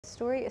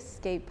Story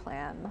Escape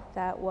Plan.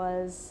 That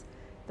was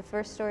the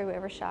first story we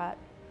ever shot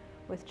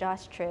with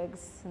Josh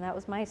Triggs, and that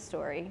was my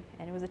story,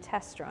 and it was a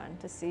test run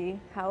to see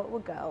how it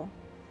would go.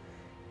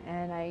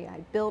 And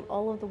I built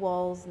all of the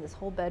walls in this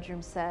whole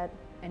bedroom set,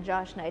 and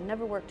Josh and I had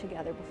never worked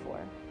together before.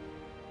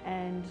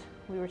 And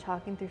we were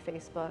talking through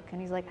Facebook,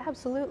 and he's like,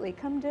 absolutely,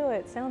 come do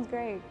it, sounds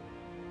great.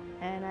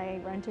 And I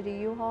rented a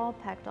U-Haul,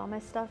 packed all my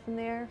stuff in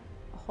there,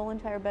 a whole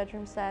entire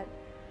bedroom set,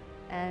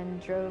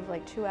 and drove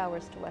like 2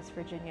 hours to West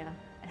Virginia.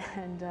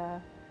 And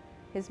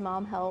his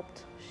mom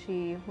helped.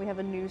 We have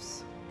a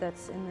noose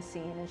that's in the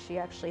scene, and she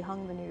actually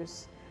hung the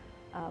noose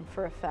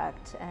for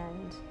effect.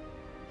 And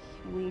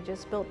we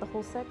just built the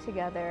whole set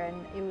together,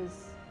 and it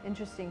was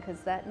interesting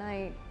because that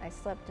night I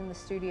slept in the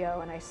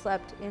studio and I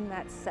slept in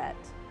that set,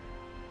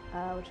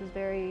 which was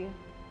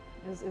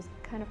it was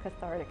kind of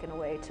cathartic in a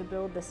way to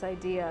build this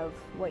idea of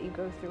what you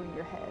go through in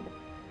your head,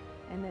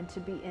 and then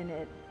to be in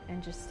it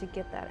and just to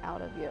get that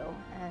out of you.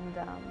 And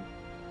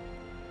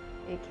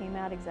it came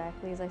out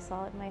exactly as I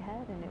saw it in my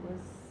head, and it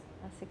was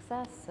a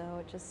success, so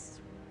it just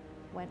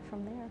went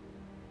from there.